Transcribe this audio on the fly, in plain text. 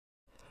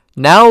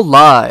Now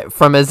live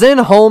from his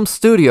in-home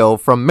studio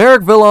from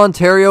Merrickville,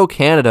 Ontario,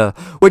 Canada,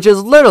 which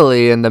is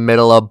literally in the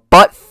middle of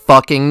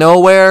butt-fucking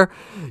nowhere,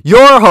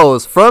 your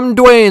host from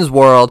Duane's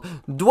World,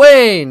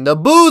 Duane, the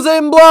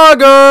boozing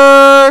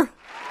blogger!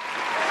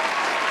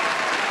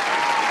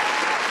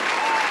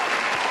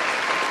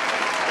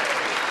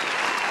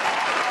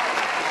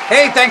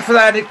 Hey, thanks for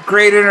that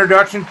great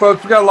introduction,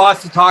 folks. We got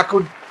lots to talk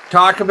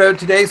about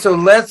today, so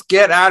let's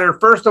get at her.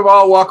 First of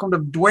all, welcome to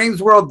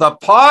Duane's World, the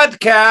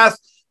podcast.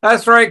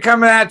 That's right,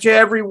 coming at you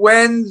every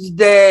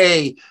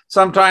Wednesday.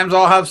 Sometimes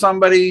I'll have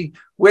somebody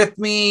with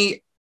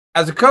me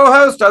as a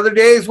co-host. Other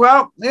days,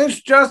 well, it's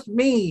just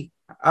me.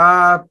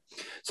 So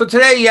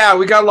today, yeah,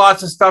 we got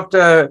lots of stuff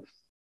to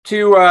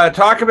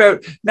talk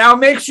about. Now,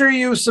 make sure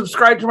you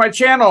subscribe to my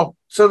channel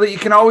so that you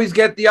can always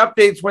get the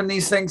updates when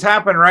these things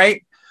happen,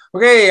 right?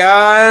 Okay,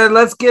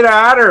 let's get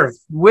at her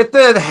with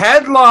the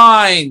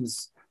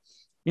headlines.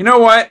 You know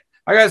what?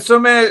 I got so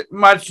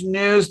much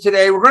news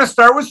today. We're going to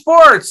start with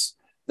sports.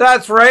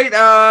 That's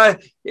right.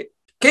 In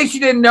case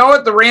you didn't know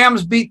it, the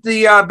Rams beat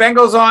the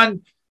Bengals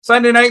on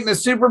Sunday night in the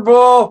Super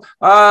Bowl.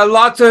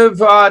 Lots of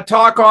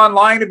talk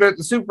online about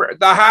the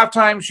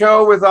halftime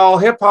show with all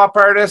hip hop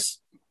artists.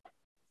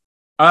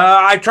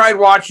 I tried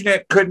watching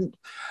it, couldn't,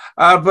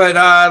 but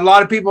a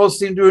lot of people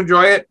seem to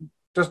enjoy it.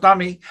 Just not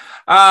me.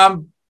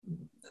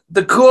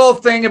 The cool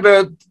thing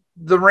about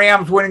the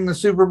Rams winning the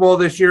Super Bowl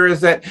this year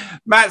is that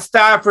Matt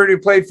Stafford, who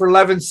played for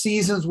 11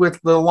 seasons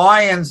with the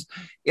Lions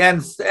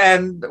and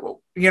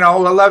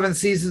 11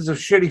 seasons of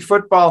shitty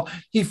football,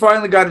 he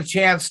finally got a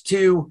chance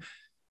to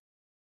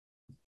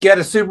get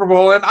a Super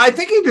Bowl. And I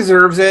think he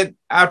deserves it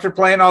after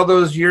playing all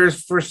those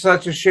years for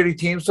such a shitty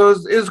team. So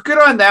it was good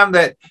on them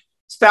that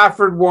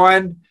Stafford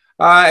won.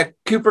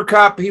 Cooper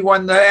Kupp, he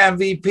won the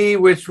MVP,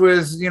 which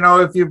was,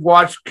 if you've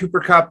watched Cooper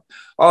Kupp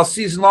all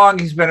season long,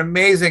 he's been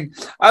amazing.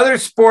 Other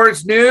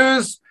sports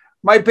news,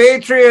 my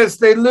Patriots,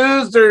 they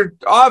lose their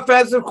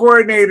offensive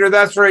coordinator.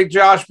 That's right,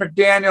 Josh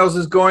McDaniels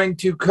is going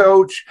to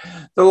coach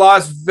the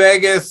Las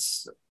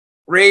Vegas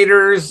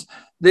Raiders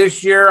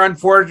this year.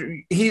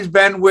 Unfortunately, he's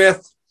been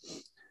with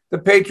the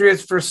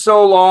Patriots for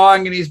so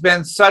long, and he's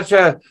been such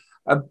a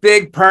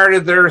big part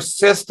of their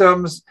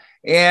systems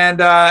and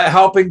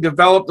helping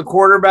develop the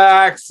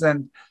quarterbacks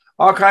and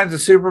all kinds of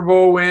Super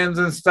Bowl wins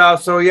and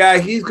stuff. So yeah,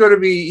 he's going to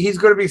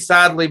be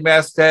sadly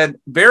missed and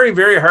very,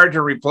 very hard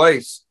to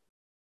replace.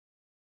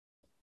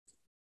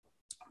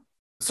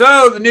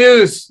 So the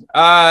news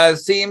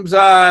seems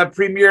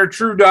Prime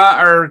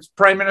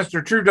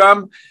Minister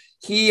Trudeau,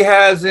 he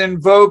has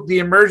invoked the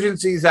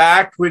Emergencies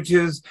Act, which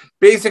is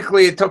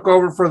basically it took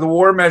over for the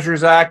War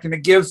Measures Act, and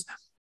it gives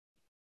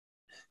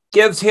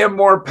him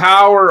more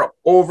power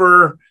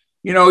over.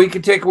 He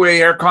can take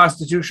away our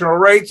constitutional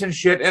rights and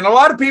shit. And a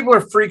lot of people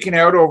are freaking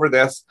out over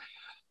this.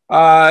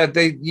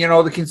 The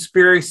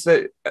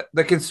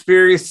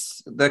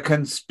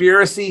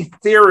conspiracy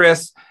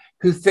theorists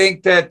who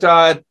think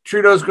that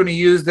Trudeau's going to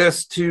use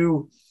this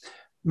to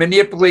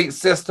manipulate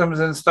systems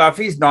and stuff.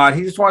 He's not.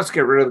 He just wants to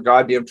get rid of the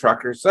goddamn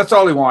truckers. That's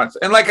all he wants.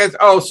 And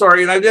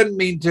and I didn't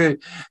mean to.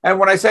 And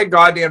when I said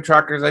goddamn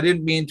truckers, I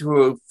didn't mean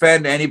to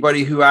offend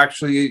anybody who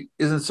actually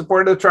is in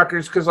support of the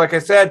truckers. Because like I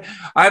said,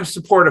 I'm in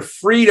support of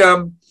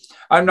freedom.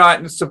 I'm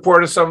not in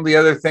support of some of the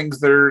other things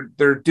they're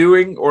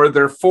doing or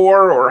they're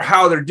for or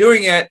how they're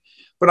doing it.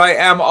 But I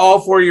am all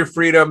for your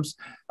freedoms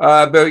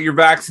about your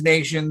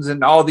vaccinations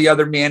and all the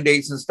other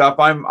mandates and stuff.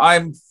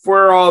 I'm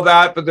for all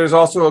that, but there's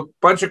also a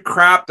bunch of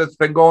crap that's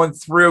been going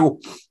through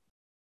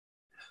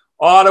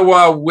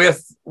Ottawa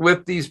with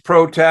these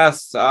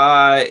protests.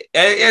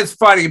 It's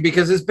funny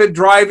because it's been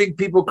driving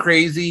people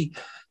crazy.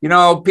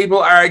 People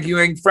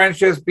arguing,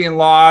 friendships being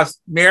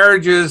lost,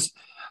 marriages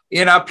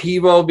in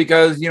upheaval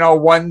because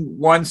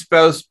one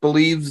spouse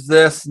believes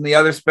this and the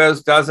other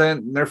spouse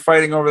doesn't, and they're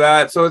fighting over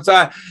that. So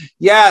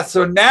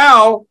so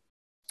now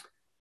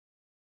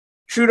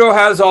Trudeau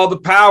has all the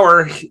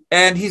power,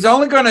 and he's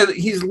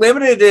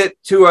limited it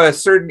to a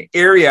certain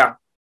area.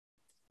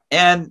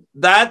 And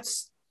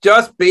that's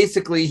just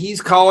basically, he's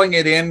calling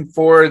it in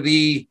for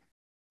the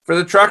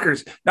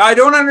truckers. Now, I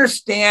don't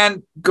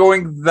understand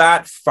going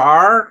that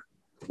far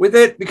with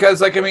it because,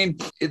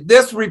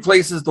 this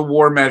replaces the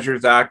War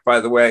Measures Act, by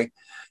the way.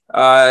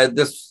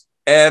 The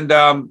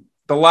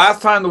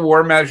last time the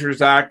War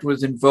Measures Act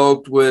was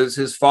invoked was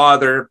his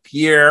father,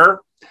 Pierre,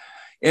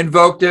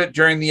 invoked it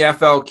during the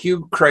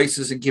FLQ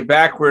crisis in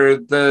Quebec, where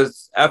the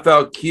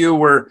FLQ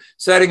were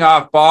setting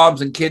off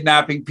bombs and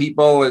kidnapping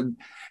people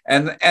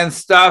and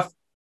stuff.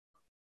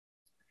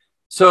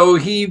 So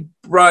he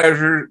brought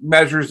a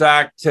Measures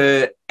Act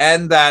to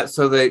end that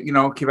so that,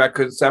 Quebec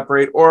could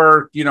separate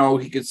or,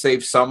 he could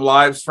save some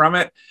lives from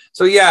it.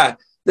 So yeah,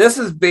 this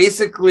is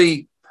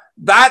basically,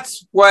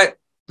 that's what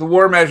the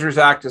War Measures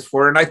Act is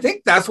for. And I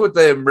think that's what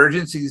the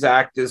Emergencies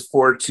Act is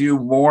for too,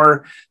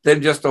 more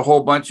than just a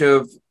whole bunch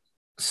of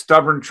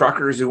stubborn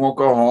truckers who won't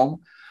go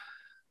home.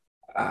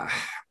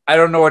 I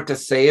don't know what to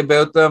say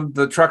about them.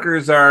 The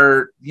truckers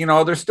are,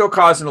 they're still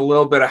causing a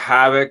little bit of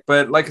havoc,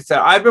 but like I said,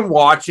 I've been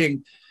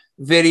watching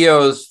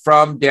videos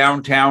from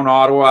downtown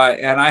Ottawa,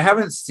 and I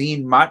haven't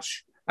seen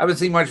much. I haven't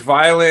seen much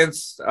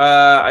violence.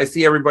 I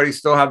see everybody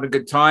still having a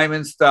good time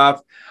and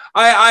stuff.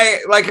 I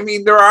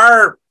mean, there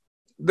are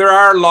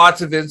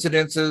lots of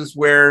incidences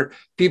where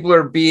people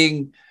are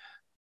being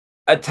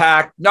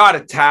attacked, not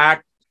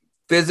attacked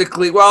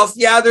physically. Well,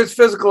 yeah, there's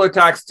physical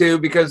attacks too,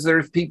 because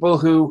there's people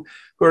who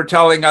are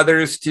telling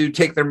others to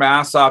take their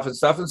masks off and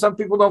stuff. And some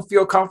people don't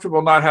feel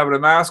comfortable not having a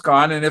mask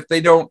on. And if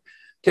they don't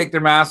take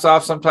their masks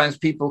off, sometimes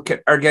people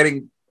are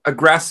getting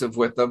aggressive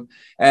with them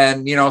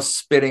and, you know,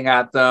 spitting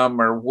at them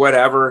or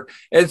whatever.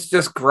 It's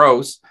just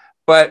gross.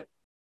 But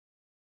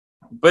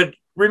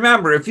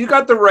remember, if you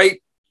got the right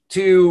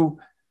to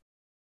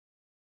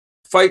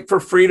fight for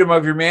freedom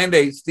of your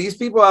mandates, these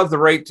people have the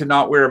right to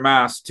not wear a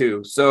mask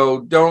too.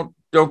 So don't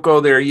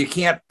go there. You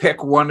can't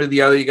pick one or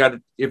the other. You got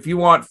to, if you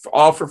want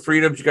all for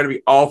freedoms, you got to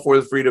be all for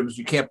the freedoms.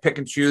 You can't pick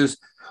and choose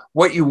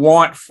what you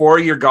want for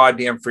your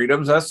goddamn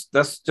freedoms.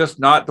 That's just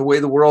not the way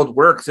the world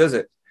works, is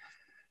it?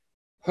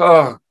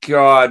 Oh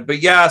God.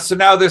 But yeah, so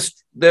now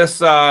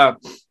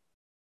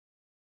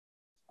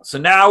so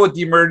now with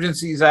the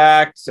Emergencies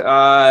Act,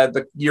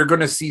 you're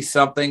going to see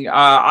something.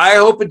 I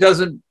hope it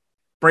doesn't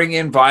bring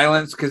in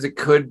violence, because it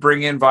could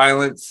bring in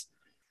violence,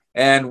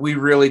 and we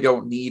really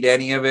don't need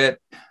any of it.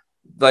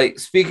 Like,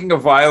 speaking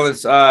of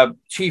violence,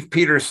 Chief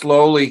Peter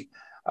Slowly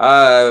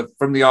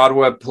from the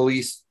Ottawa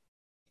Police,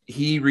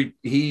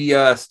 he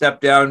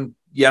stepped down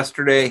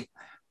yesterday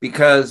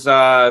because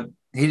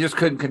he just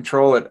couldn't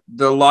control it.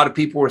 A lot of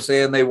people were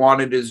saying they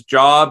wanted his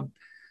job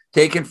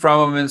taken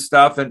from him and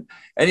stuff. And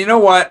you know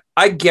what?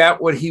 I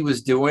get what he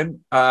was doing.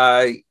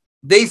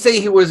 They say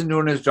he wasn't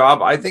doing his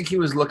job. I think he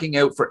was looking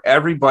out for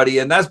everybody,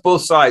 and that's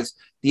both sides,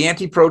 the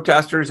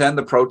anti-protesters and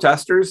the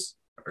protesters,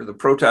 or the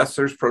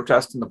protesters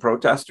protesting the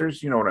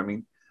protesters. You know what I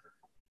mean?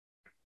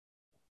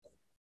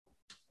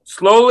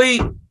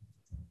 Slowly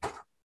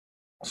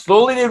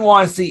didn't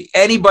want to see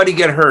anybody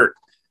get hurt,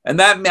 and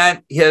that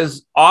meant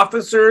his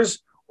officers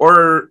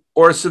or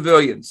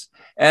civilians.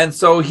 And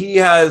so he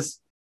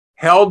has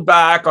held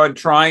back on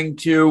trying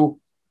to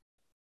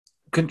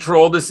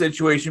control the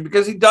situation,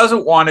 because he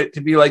doesn't want it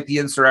to be like the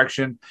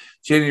insurrection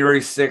January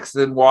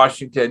 6th in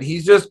Washington.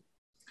 He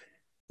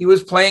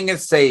was playing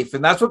it safe,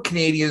 and that's what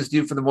Canadians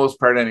do for the most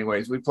part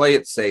anyways. We play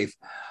it safe.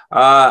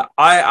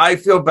 I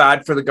feel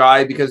bad for the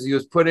guy, because he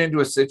was put into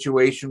a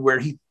situation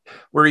where he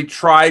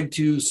tried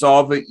to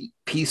solve it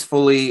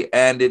peacefully,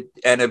 and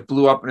it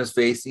blew up in his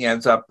face. He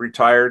ends up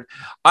retired.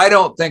 I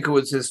don't think it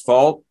was his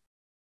fault.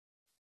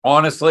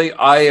 Honestly,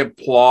 I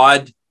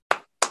applaud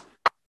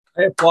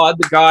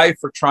the guy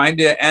for trying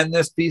to end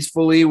this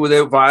peacefully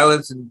without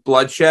violence and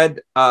bloodshed.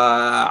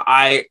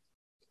 We're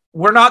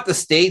not the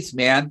States,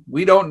 man.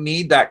 We don't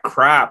need that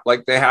crap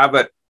like they have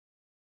at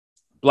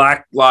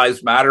Black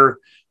Lives Matter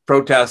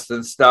protests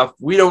and stuff.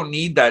 We don't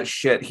need that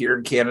shit here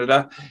in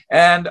Canada.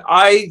 And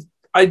I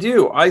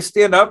do. I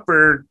stand up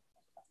for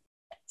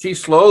Chief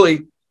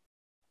Slowly,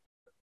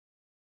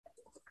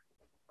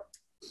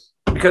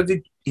 because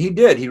he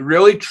did. He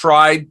really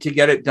tried to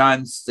get it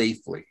done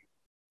safely.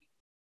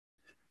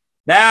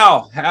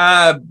 Now,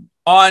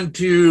 on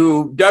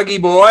to Dougie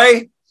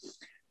Boy.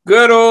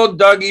 Good old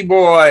Dougie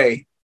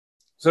Boy.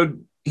 So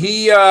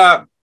he,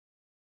 if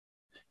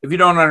you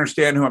don't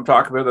understand who I'm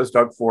talking about, that's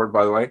Doug Ford,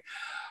 by the way,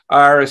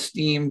 our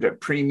esteemed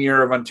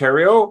Premier of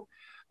Ontario.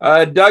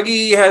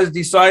 Dougie has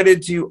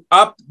decided to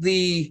up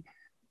the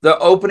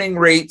opening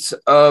rates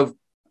of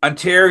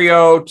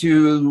Ontario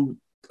to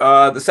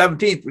the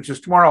 17th, which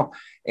is tomorrow.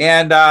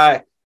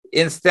 And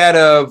instead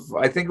of,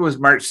 I think it was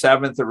March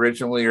 7th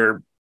originally,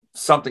 or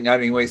something.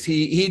 Anyways,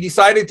 he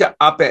decided to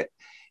up it,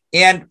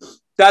 and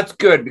that's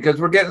good, because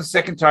we're getting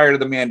sick and tired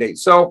of the mandate.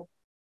 So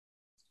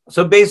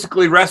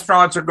basically,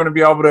 restaurants are going to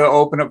be able to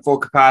open up full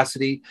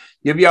capacity.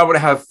 You'll be able to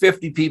have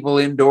 50 people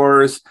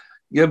indoors.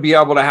 You'll be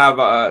able to have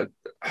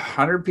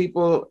 100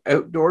 people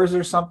outdoors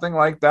or something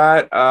like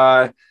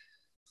that.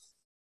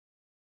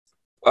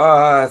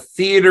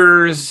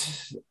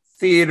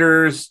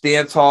 Theaters,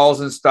 dance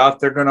halls and stuff,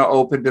 they're going to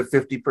open to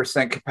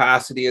 50%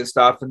 capacity and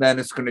stuff, and then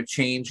it's going to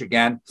change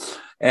again.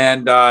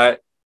 And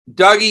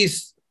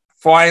Dougie's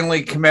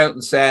finally come out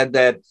and said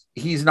that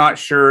he's not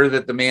sure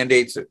that the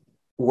mandates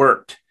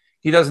worked.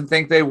 He doesn't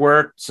think they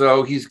worked,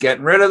 so he's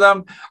getting rid of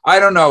them. I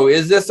don't know.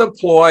 Is this a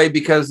ploy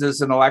because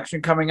there's an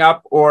election coming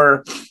up,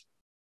 or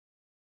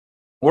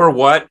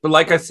what? But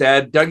like I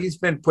said, Dougie's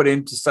been put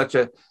into such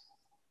a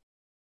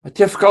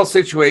difficult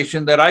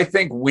situation that I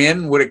think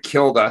Wynne would have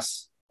killed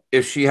us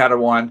if she had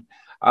won.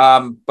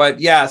 But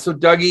yeah, so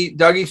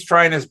Dougie's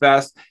trying his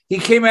best. He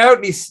came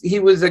out and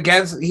he was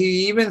against,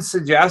 he even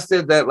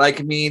suggested that, like,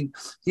 I mean,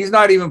 he's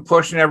not even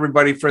pushing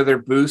everybody for their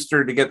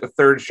booster to get the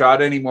third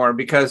shot anymore,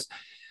 because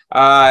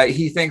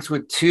he thinks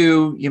with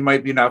 2, you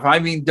might be enough. I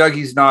mean,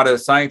 Dougie's not a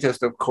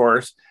scientist, of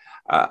course,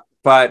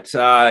 but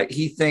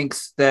he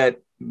thinks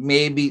that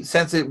maybe,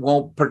 since it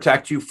won't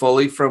protect you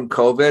fully from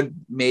COVID,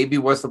 maybe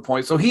what's the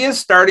point? So he is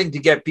starting to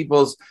get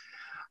people's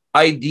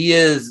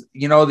ideas,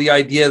 you know, the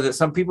idea that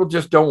some people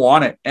just don't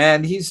want it.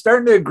 And he's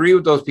starting to agree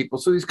with those people.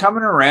 So he's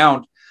coming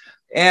around.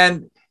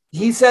 And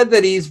he said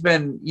that he's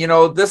been, you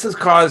know, this has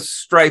caused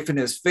strife in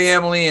his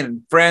family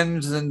and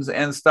friends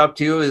and stuff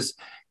too.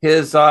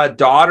 His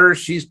daughter,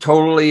 she's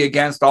totally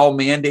against all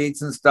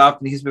mandates and stuff,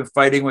 and he's been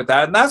fighting with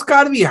that. And that's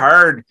got to be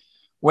hard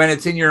when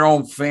it's in your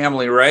own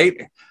family, right?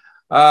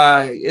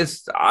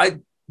 I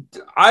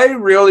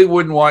really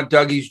wouldn't want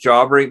Dougie's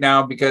job right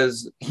now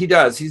because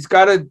he's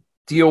got to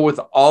deal with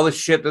all the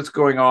shit that's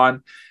going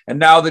on, and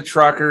now the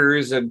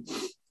truckers and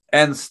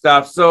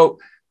stuff. So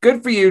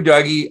good for you,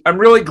 Dougie. I'm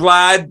really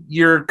glad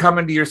you're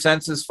coming to your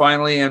senses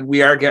finally, and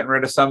we are getting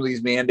rid of some of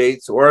these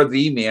mandates, or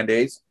the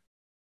mandates.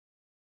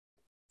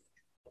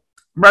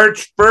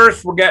 March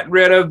 1st, we're getting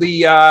rid of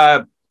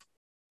the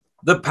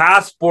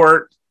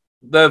passport,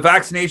 the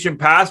vaccination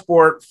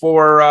passport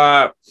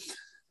for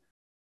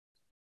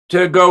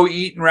to go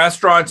eat in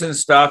restaurants and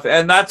stuff.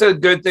 And that's a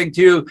good thing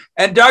too.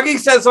 And Dougie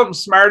said something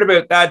smart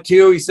about that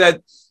too. He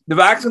said the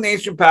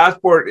vaccination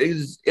passport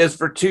is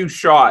for 2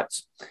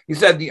 shots. He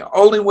said the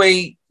only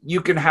way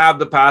you can have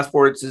the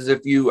passports is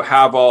if you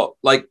have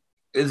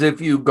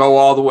if you go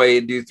all the way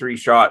and do 3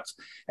 shots.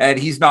 And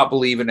he's not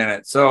believing in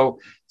it. So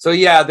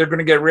yeah, they're going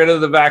to get rid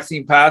of the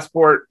vaccine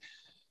passport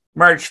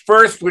March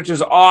 1st, which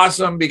is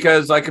awesome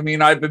because I've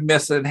been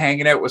missing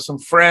hanging out with some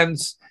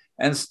friends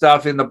and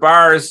stuff in the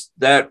bars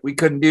that we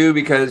couldn't do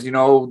because,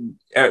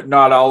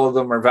 not all of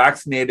them are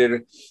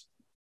vaccinated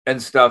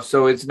and stuff.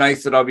 So it's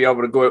nice that I'll be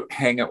able to go out,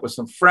 hang out with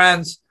some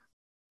friends.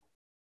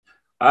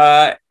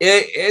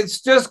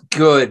 It's just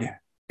good.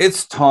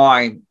 It's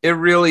time. It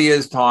really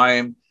is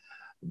time.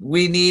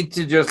 We need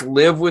to just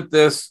live with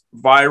this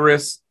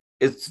virus.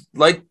 It's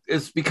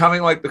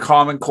becoming like the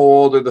common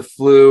cold or the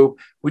flu.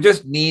 We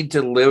just need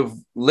to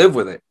live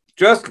with it.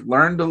 Just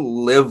learn to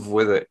live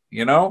with it,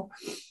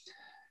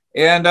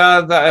 And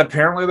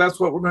apparently that's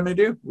what we're going to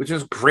do, which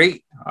is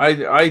great.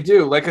 I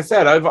do. Like I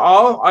said, I've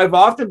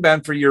often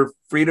been for your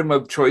freedom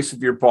of choice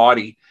of your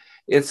body.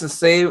 It's the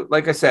same,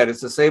 like I said,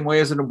 it's the same way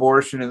as an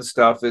abortion and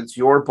stuff. It's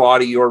your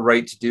body, your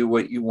right to do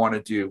what you want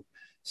to do.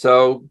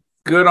 So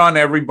good on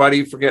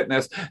everybody for getting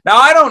this. Now,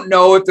 I don't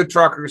know if the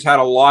truckers had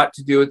a lot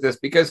to do with this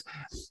because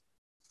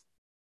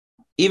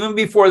even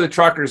before the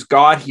truckers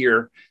got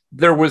here,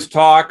 there was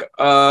talk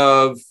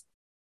of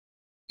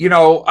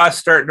us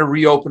starting to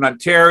reopen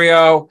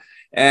Ontario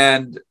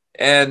and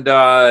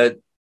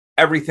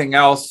everything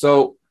else.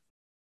 So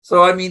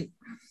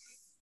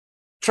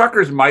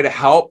truckers might have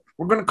helped.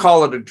 We're going to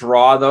call it a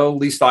draw, though. At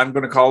least I'm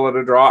going to call it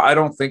a draw. I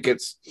don't think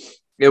it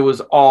was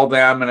all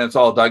them and it's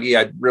all Dougie.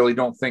 I really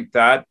don't think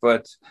that,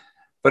 but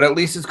at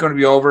least it's going to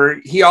be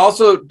over.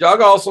 Doug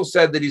also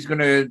said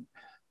that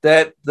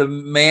that the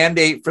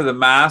mandate for the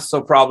masks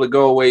will probably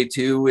go away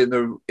too in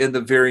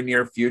the very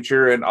near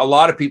future. And a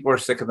lot of people are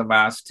sick of the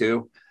mask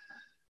too.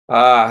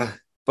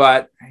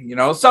 But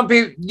some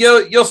people,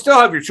 you'll still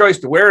have your choice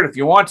to wear it if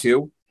you want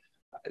to.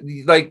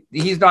 Like,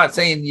 he's not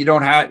saying you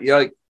don't have,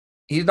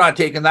 he's not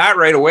taking that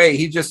right away.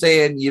 He's just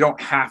saying you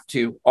don't have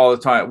to all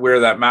the time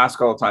wear that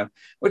mask all the time,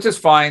 which is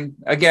fine.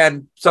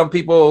 Again, some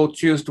people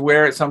choose to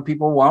wear it. Some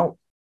people won't.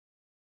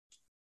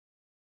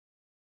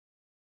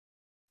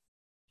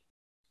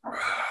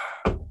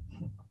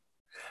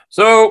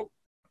 So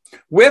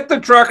with the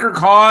trucker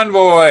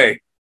convoy,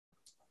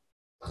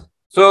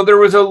 so there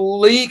was a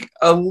leaked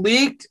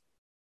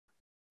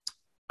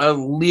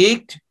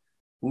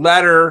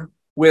letter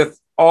with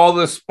all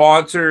the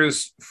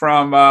sponsors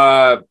from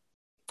the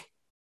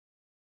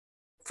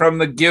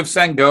Give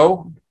Send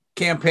Go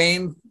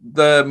campaign,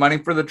 the money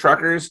for the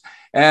truckers,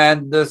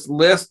 and this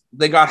list,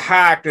 they got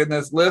hacked and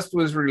this list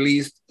was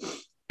released,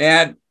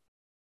 and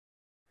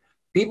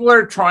people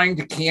are trying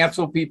to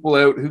cancel people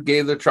out who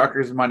gave the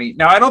truckers money.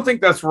 Now, I don't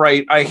think that's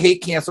right. I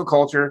hate cancel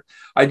culture.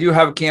 I do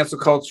have a cancel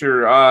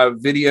culture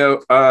video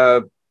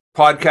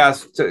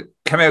podcast to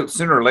come out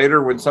sooner or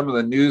later when some of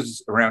the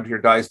news around here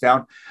dies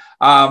down.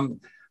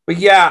 But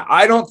yeah,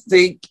 I don't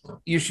think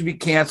you should be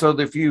canceled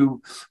if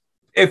you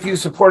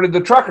supported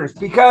the truckers,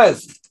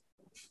 because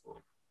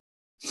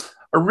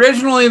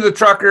originally the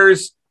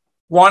truckers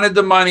wanted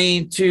the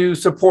money to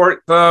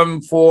support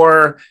them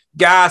for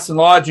gas and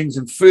lodgings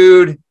and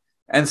food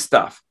and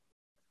stuff.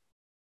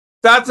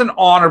 That's an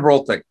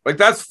honorable thing. Like,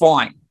 that's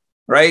fine,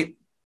 right?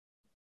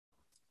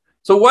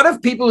 So what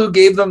if people who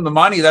gave them the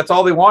money, that's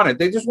all they wanted?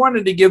 They just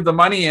wanted to give the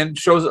money and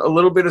shows a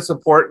little bit of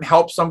support and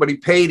help somebody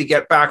pay to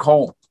get back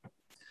home.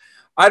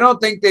 I don't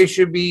think they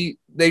should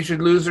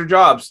lose their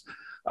jobs.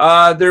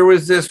 There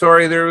was this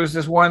story. There was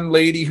this one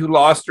lady who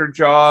lost her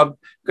job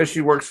because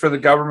she works for the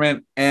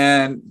government,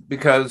 and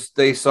because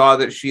they saw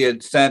that she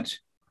had sent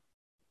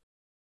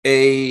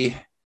she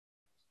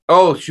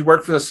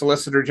worked for the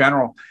Solicitor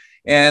General,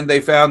 and they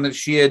found that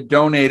she had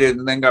donated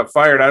and then got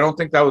fired. I don't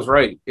think that was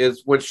right.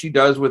 Is what she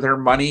does with her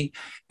money.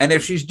 And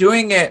if she's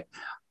doing it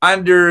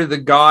under the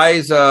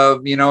guise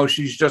of,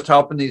 she's just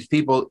helping these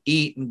people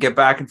eat and get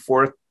back and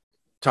forth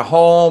to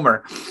home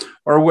or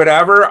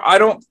whatever, I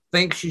don't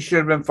think she should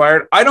have been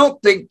fired. I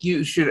don't think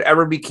you should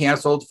ever be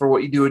canceled for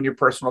what you do in your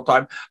personal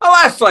time.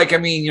 Unless,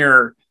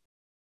 you're,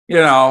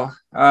 trying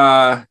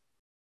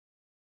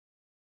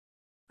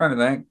to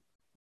think.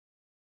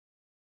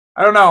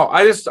 I don't know.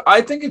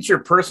 I think it's your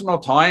personal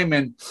time,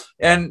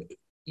 and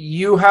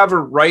you have a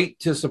right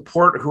to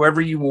support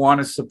whoever you want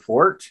to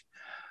support.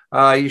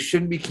 You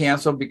shouldn't be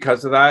canceled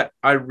because of that.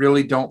 I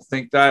really don't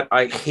think that.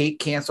 I hate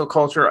cancel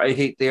culture. I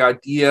hate the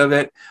idea of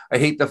it. I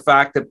hate the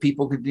fact that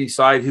people can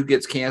decide who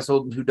gets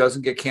canceled and who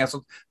doesn't get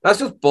canceled. That's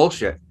just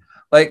bullshit.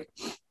 Like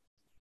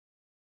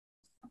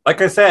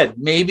I said,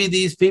 maybe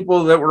these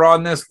people that were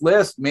on this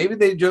list, maybe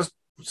they just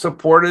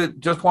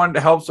wanted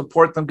to help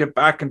support them get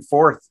back and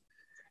forth,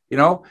 you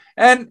know?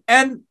 And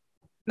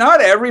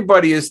not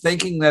everybody is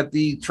thinking that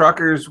the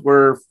truckers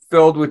were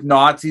filled with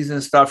Nazis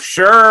and stuff.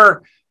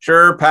 Sure,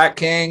 Pat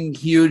King,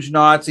 huge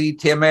Nazi.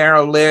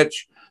 Tamara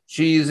Litch,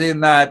 she's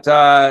in that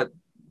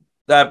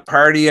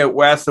party out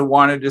west that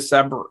wanted to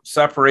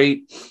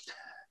separate,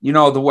 you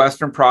know, the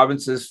Western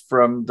provinces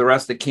from the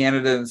rest of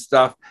Canada and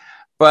stuff.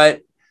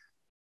 But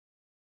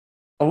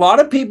a lot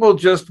of people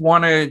just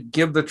want to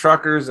give the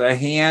truckers a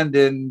hand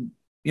in,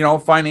 you know,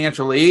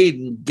 financial aid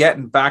and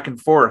getting back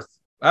and forth.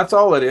 That's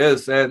all it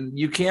is. And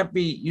you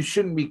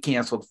shouldn't be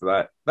canceled for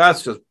that.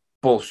 That's just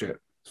bullshit.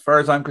 As far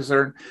as I'm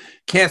concerned,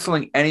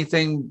 canceling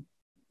anything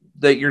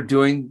that you're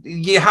doing,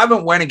 you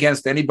haven't went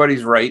against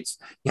anybody's rights.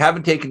 You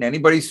haven't taken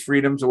anybody's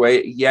freedoms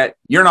away, yet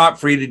you're not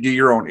free to do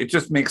your own. It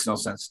just makes no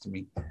sense to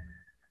me.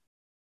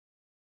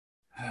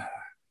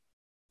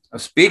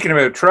 Speaking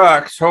about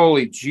trucks,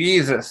 holy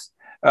Jesus.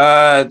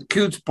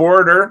 Coutts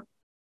border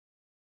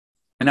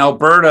in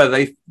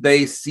Alberta,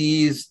 they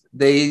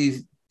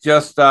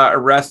just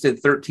arrested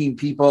 13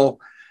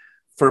 people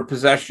for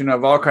possession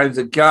of all kinds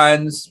of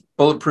guns,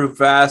 bulletproof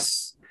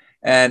vests,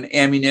 and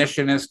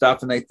ammunition and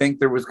stuff. And they think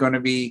there was going to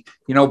be,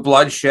 you know,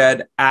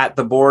 bloodshed at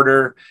the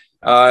border.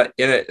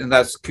 And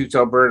that's Coutts,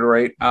 Alberta,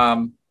 right?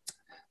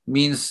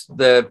 Means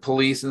the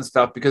police and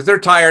stuff, because they're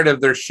tired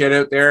of their shit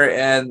out there.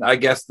 And I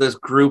guess this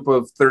group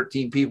of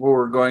 13 people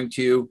were going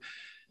to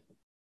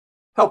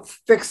help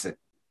fix it.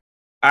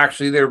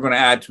 Actually, they were going to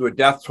add to a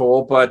death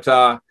toll, but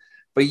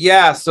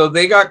yeah, so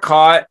they got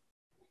caught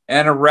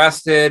and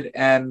arrested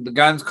and the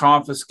guns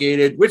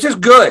confiscated, which is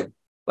good.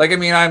 Like, I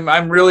mean,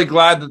 I'm really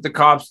glad that the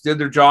cops did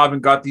their job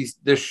and got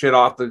this shit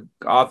off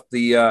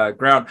the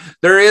ground.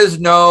 There is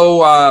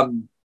no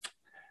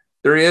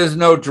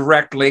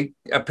direct link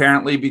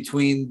apparently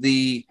between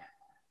the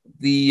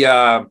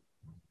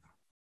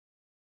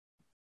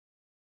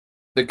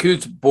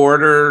Coutts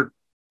border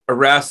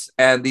arrests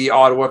and the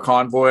Ottawa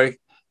convoy.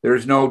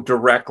 There's no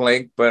direct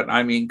link, but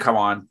I mean, come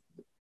on.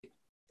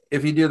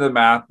 If you do the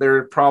math,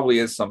 there probably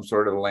is some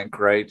sort of link,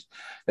 right?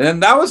 And then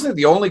that wasn't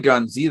the only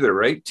guns either,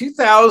 right?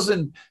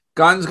 2,000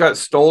 guns got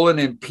stolen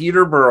in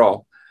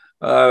Peterborough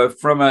at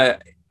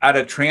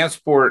a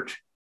transport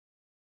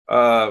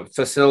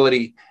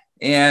facility.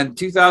 And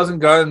 2,000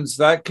 guns,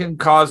 that can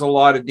cause a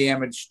lot of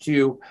damage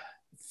too.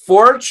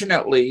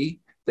 Fortunately,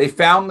 they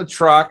found the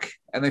truck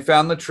and they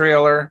found the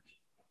trailer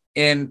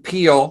in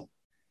Peel.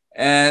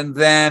 And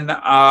then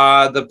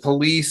the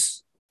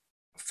police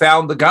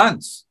found the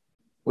guns,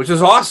 which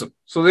is awesome.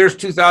 So there's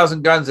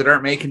 2,000 guns that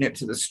aren't making it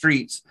to the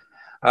streets.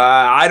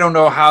 I don't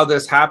know how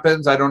this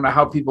happens. I don't know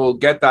how people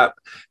get that.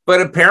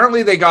 But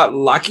apparently they got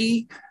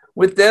lucky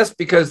with this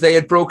because they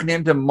had broken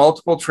into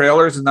multiple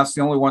trailers and that's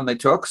the only one they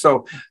took.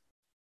 So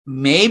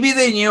maybe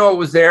they knew it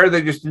was there.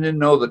 They just didn't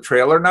know the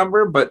trailer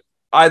number. But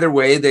either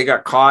way, they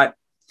got caught.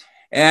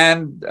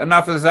 And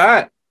enough of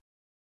that.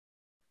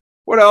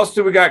 What else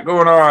do we got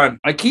going on?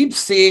 I keep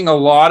seeing a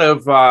lot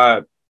of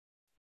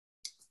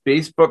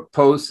Facebook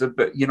posts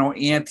about, you know,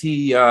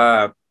 anti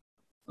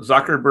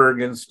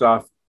Zuckerberg and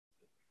stuff.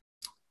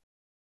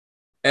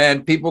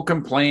 And people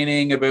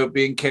complaining about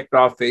being kicked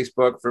off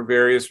Facebook for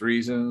various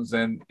reasons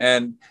and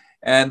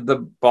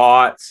the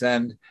bots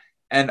and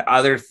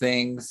other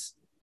things.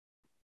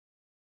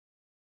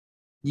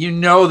 You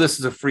know this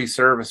is a free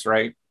service,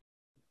 right?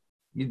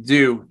 You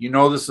do. You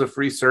know this is a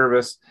free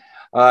service.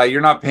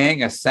 You're not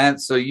paying a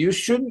cent, so you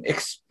shouldn't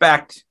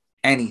expect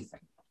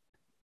anything.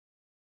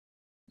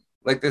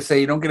 Like they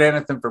say, you don't get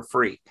anything for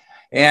free.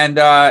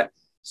 And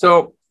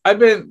so I've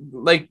been,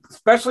 like,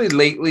 especially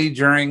lately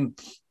during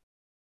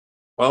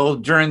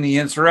the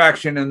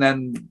insurrection and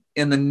then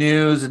in the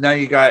news, and now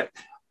you got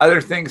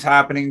other things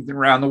happening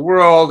around the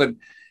world,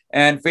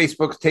 and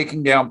Facebook's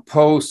taking down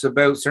posts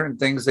about certain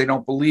things they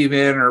don't believe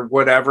in or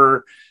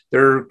whatever.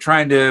 They're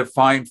trying to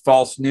find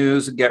false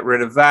news and get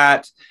rid of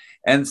that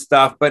and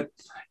stuff. But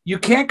you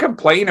can't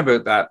complain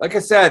about that. Like I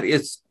said,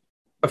 it's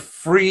a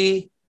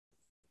free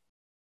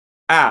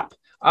app.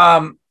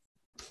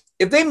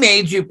 If they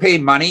made you pay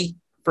money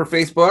for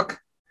Facebook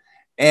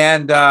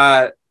and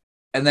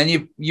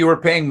then you were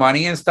paying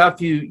money and stuff,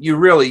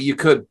 you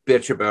could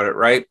bitch about it,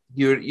 right?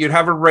 You'd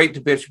have a right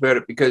to bitch about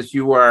it because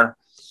you are,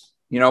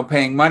 you know,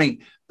 paying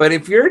money. But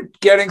if you're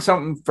getting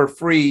something for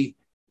free,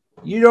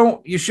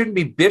 you shouldn't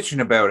be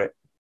bitching about it.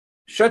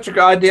 Shut your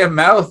goddamn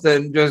mouth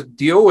and just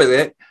deal with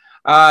it.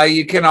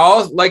 You can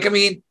all, like, I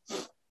mean,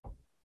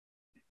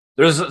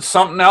 there's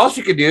something else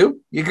you could do.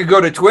 You could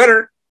go to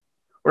Twitter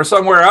or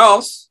somewhere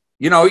else.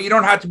 You know, you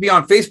don't have to be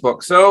on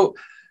Facebook. So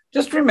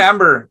just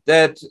remember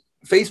that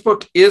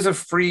Facebook is a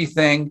free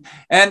thing,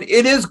 and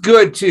it is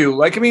good too.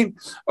 Like, I mean,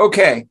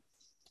 okay,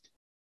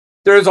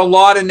 there's a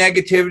lot of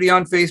negativity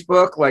on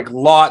Facebook, like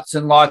lots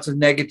and lots of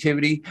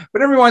negativity,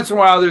 but every once in a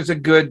while there's a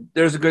good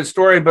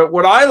story. But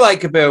what I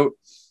like about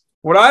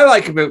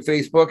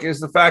Facebook is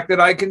the fact that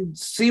I can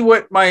see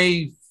what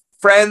my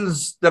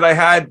friends that I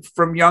had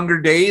from younger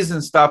days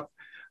and stuff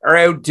are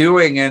out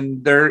doing,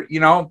 and they're,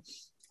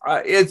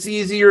 it's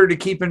easier to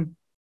keep in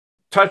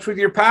touch with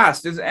your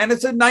past, and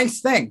it's a nice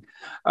thing.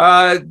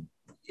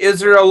 Is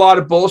there a lot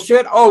of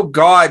bullshit? Oh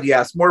God,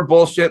 yes, more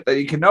bullshit that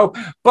you can know.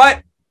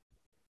 But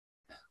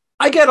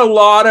I get a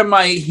lot of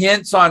my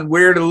hints on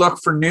where to look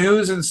for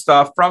news and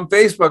stuff from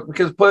Facebook,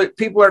 because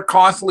people are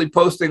constantly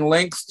posting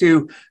links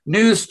to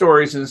news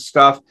stories and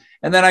stuff,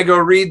 and then I go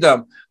read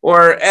them.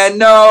 And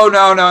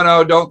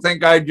no, don't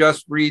think I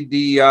just read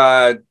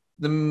the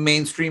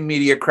mainstream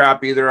media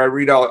crap either. I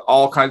read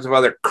all kinds of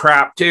other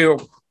crap too.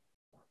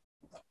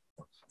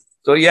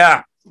 So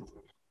yeah,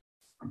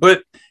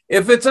 but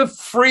if it's a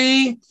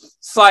free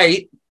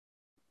site,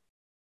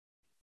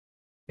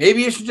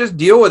 maybe you should just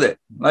deal with it.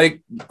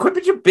 Like, quit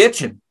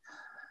bitching.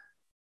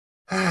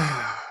 The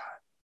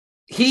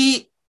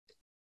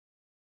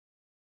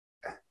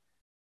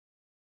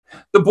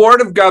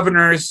board of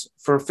governors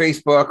for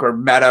Facebook, or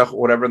Meta,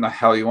 whatever in the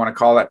hell you want to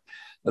call it,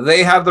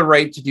 they have the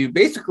right to do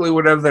basically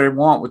whatever they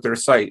want with their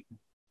site.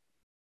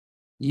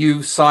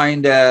 You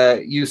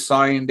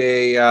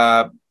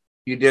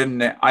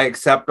didn't, I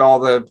accept all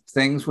the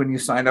things when you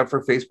signed up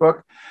for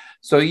Facebook.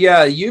 So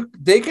yeah,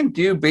 they can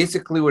do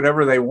basically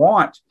whatever they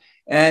want,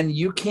 and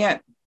you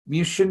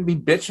shouldn't be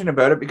bitching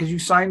about it because you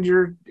signed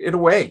it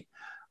away.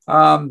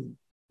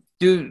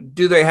 Do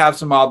they have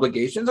some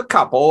obligations? A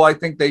couple. I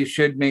think they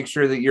should make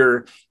sure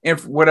that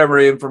whatever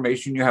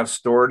information you have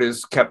stored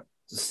is kept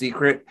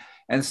secret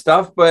and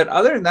stuff. But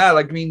other than that,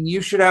 like, I mean,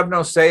 you should have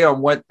no say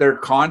on what their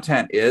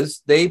content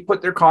is. They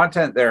put their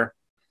content there.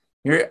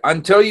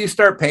 Until you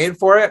start paying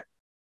for it,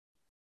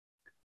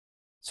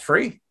 it's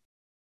free.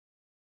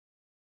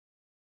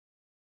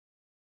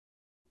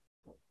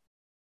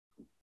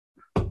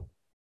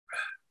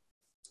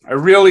 I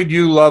really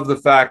do love the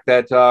fact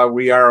that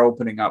we are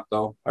opening up,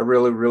 though. I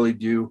really, really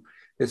do.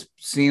 It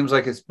seems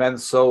like it's been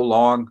so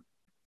long.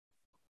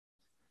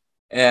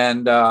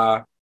 And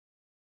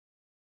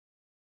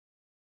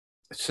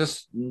it's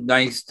just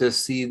nice to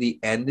see the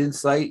end in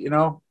sight,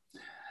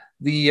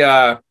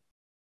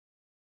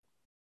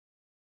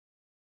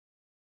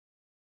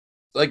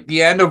 like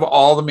the end of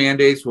all the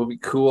mandates will be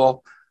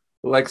cool.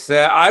 Like I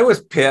said, I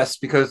was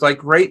pissed because,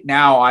 like, right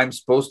now I'm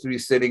supposed to be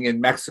sitting in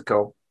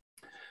Mexico,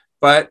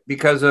 but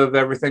because of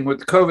everything with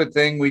the COVID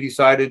thing, we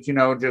decided,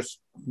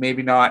 just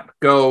maybe not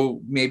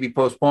go, maybe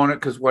postpone it,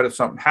 because what if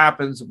something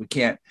happens and we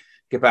can't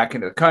get back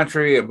into the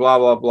country and blah,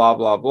 blah, blah,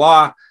 blah,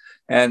 blah.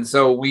 And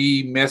so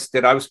we missed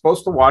it. I was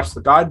supposed to watch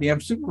the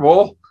goddamn Super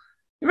Bowl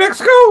in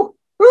Mexico.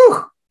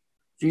 Whew,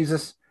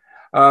 Jesus.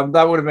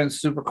 That would have been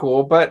super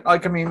cool. But,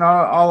 like, I mean,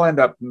 I'll end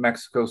up in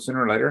Mexico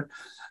sooner or later.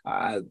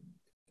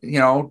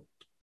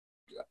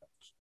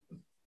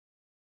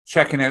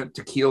 Checking out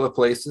tequila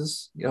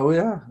places. Oh,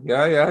 yeah.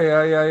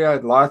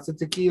 Lots of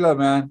tequila,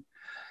 man.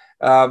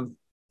 But,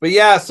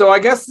 yeah, so I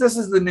guess this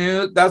is the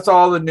news. That's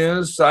all the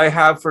news I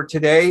have for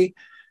today.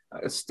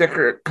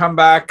 Come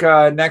back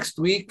next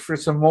week for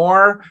some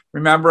more.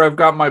 Remember, I've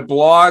got my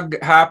blog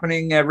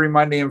happening every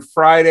Monday and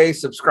Friday.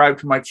 Subscribe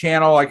to my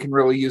channel. I can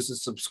really use the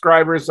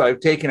subscribers. I've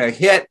taken a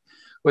hit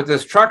with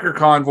this trucker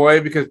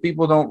convoy because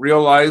people don't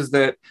realize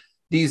that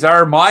these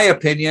are my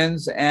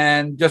opinions,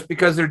 and just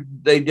because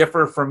they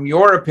differ from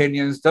your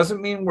opinions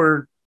doesn't mean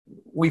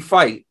we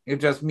fight. It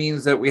just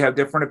means that we have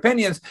different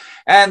opinions.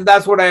 And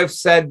that's what I have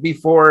said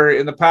before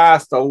in the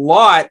past a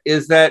lot,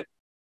 is that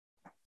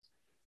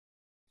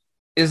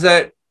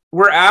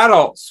we're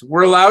adults.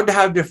 We're allowed to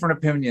have different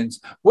opinions.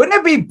 Wouldn't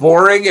it be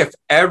boring if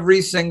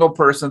every single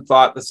person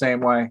thought the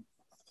same way?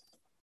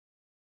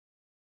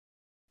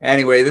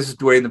 Anyway, this is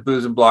Duane, the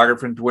Booze and Blogger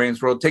from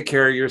Duane's World. Take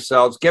care of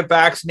yourselves. Get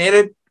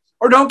vaccinated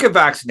or don't get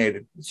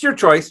vaccinated. It's your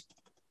choice.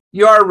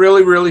 You are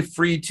really, really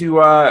free you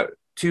are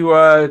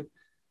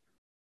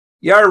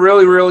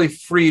really, really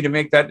free to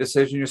make that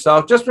decision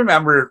yourself. Just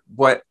remember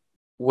what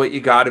you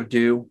got to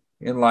do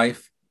in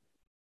life,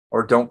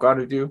 or don't got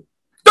to do.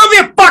 Don't be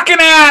a fucking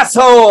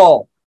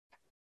asshole!